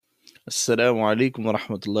السلام عليكم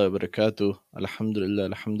ورحمة الله وبركاته. الحمد لله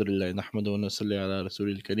نحمده ونصلي على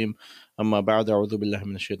رسوله الكريم. أما بعد، أعوذ بالله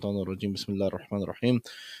من الشيطان الرجيم. بسم الله الرحمن الرحيم.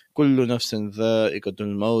 كل نفس ذائقة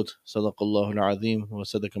الموت، صدق الله العظيم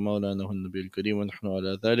وصدق مولانا النبي الكريم، ونحن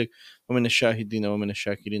على ذلك ومن الشاهدين ومن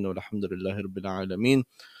الشاكرين والحمد لله رب العالمين.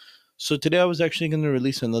 So today I was actually going to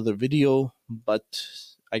release another video, but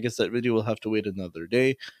I guess that video will have to wait another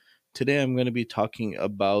day. Today I'm going to be talking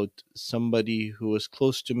about somebody who was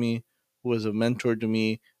close to me, who was a mentor to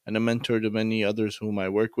me, and a mentor to many others whom I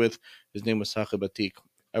work with. His name was Saqib.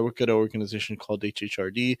 I work at an organization called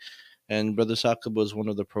HHRD, and Brother Saqib was one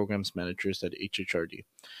of the programs managers at HHRD.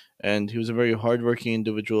 And he was a very hardworking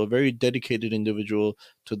individual, a very dedicated individual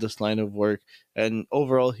to this line of work. And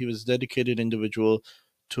overall, he was a dedicated individual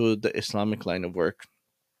to the Islamic line of work.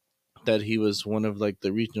 That he was one of like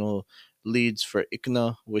the regional leads for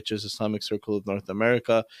ICNA, which is Islamic Circle of North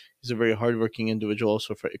America. He's a very hardworking individual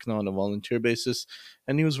also for ICNA on a volunteer basis,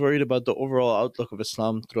 and he was worried about the overall outlook of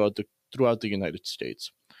Islam throughout the United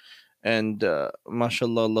States. And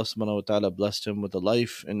mashallah, Allah subhanahu wa ta'ala blessed him with a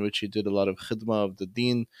life in which he did a lot of khidmah of the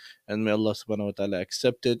deen, and may Allah subhanahu wa ta'ala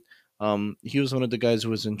accept it. He was one of the guys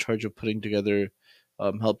who was in charge of putting together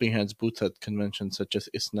Helping Hands booths at conventions such as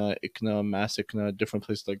ISNA, ICNA, Mass ICNA, different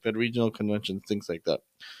places like that, regional conventions, things like that.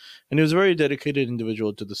 And he was a very dedicated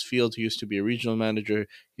individual to this field. He used to be a regional manager.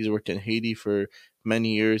 He's worked in Haiti for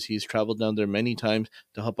many years. He's traveled down there many times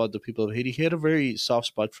to help out the people of Haiti. He had a very soft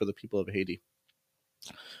spot for the people of Haiti.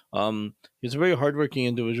 He's a very hardworking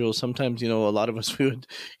individual. Sometimes, a lot of us we would,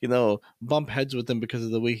 bump heads with him because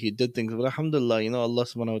of the way he did things. But alhamdulillah, Allah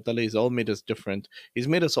subhanahu wa ta'ala, He's all made us different. He's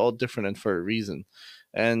made us all different and for a reason.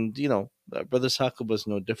 And, Brother Saqib was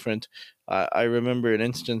no different. I remember an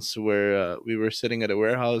instance where we were sitting at a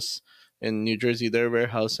warehouse in New Jersey, their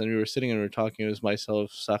warehouse, and we were sitting and we were talking. It was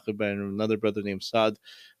myself, Saqib, and another brother named Saad,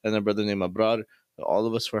 and a brother named Abrar. All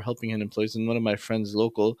of us were helping hand employees, and one of my friends,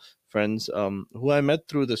 local friends, who I met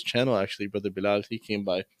through this channel, actually, Brother Bilal, he came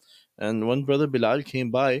by. And when Brother Bilal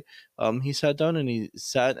came by, he sat down and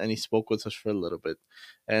he spoke with us for a little bit.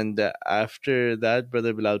 And after that,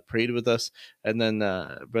 Brother Bilal prayed with us. And then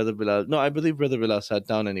I believe Brother Bilal sat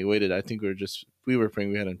down and he waited. I think we were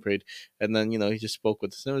praying, we hadn't prayed. And then, he just spoke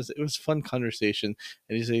with us. And it was fun conversation.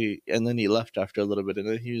 And then he left after a little bit. And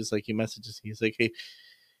then he messages, he's like, hey,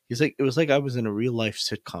 it was like I was in a real life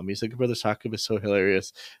sitcom. He's like, Brother Saqib is so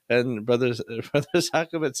hilarious. And Brother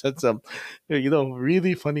Saqib had said some,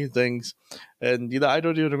 really funny things. And, I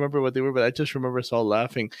don't even remember what they were, but I just remember us all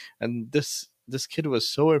laughing. And this kid was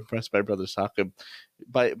so impressed by Brother Saqib,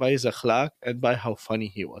 by his akhlaq and by how funny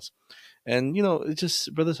he was. And, it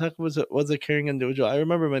just, Brother Saqib was a caring individual. I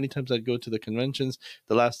remember many times I'd go to the conventions,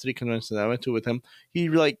 the last 3 conventions I went to with him. He,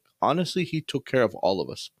 honestly, he took care of all of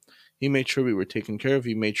us. He made sure we were taken care of.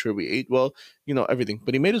 He made sure we ate well, everything.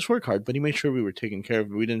 But he made us work hard, but he made sure we were taken care of.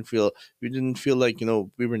 We didn't feel like,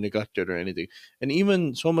 we were neglected or anything. And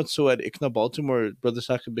even so much so at ICNA Baltimore, Brother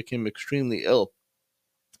Saqib became extremely ill.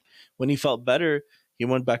 When he felt better, he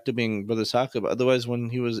went back to being Brother Saqib. Otherwise, when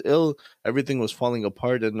he was ill, everything was falling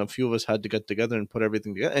apart, and a few of us had to get together and put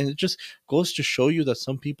everything together. And it just goes to show you that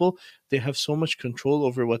some people, they have so much control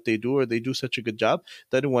over what they do, or they do such a good job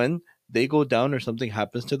that when they go down or something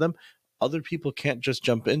happens to them, other people can't just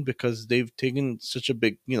jump in because they've taken such a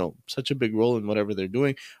big role in whatever they're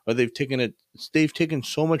doing, or they've taken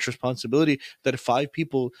so much responsibility that if 5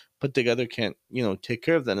 people put together can't, take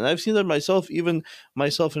care of that. And I've seen that myself, even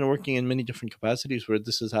myself, in working in many different capacities where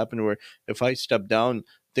this has happened, where if I step down,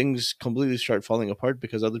 things completely start falling apart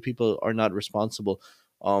because other people are not responsible.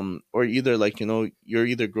 Or either you're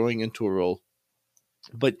either growing into a role,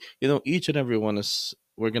 but each and every one is,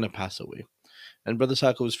 we're going to pass away. And Brother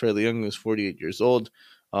Saqib was fairly young. He was 48 years old.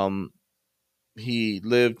 He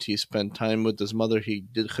lived, he spent time with his mother. He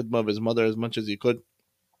did khidmah of his mother as much as he could.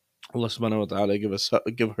 Allah subhanahu wa ta'ala give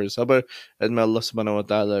her sabr. And may Allah subhanahu wa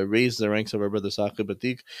ta'ala raise the ranks of our Brother Saqib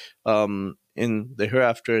in the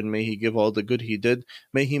hereafter. And may he give all the good he did.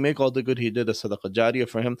 May he make all the good he did a sadaqah jariyah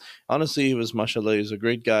for him. Honestly, he was, mashallah, he was a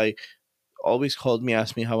great guy. Always called me,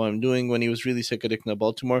 asked me how I'm doing. When he was really sick at ICNA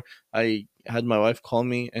Baltimore, I had my wife call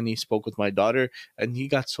me and he spoke with my daughter and he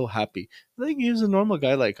got so happy. I think he was a normal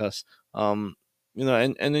guy like us. And in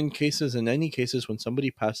any cases when somebody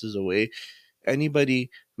passes away, anybody,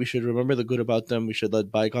 we should remember the good about them. We should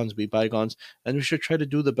let bygones be bygones, and we should try to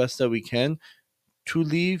do the best that we can to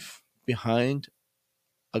leave behind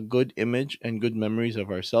a good image and good memories of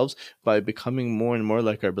ourselves by becoming more and more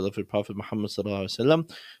like our beloved Prophet Muhammad sallallahu alaihi wasallam.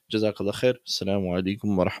 Jazakallah khair. Assalamu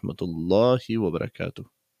alaikum wa rahmatullahi wa barakatuh.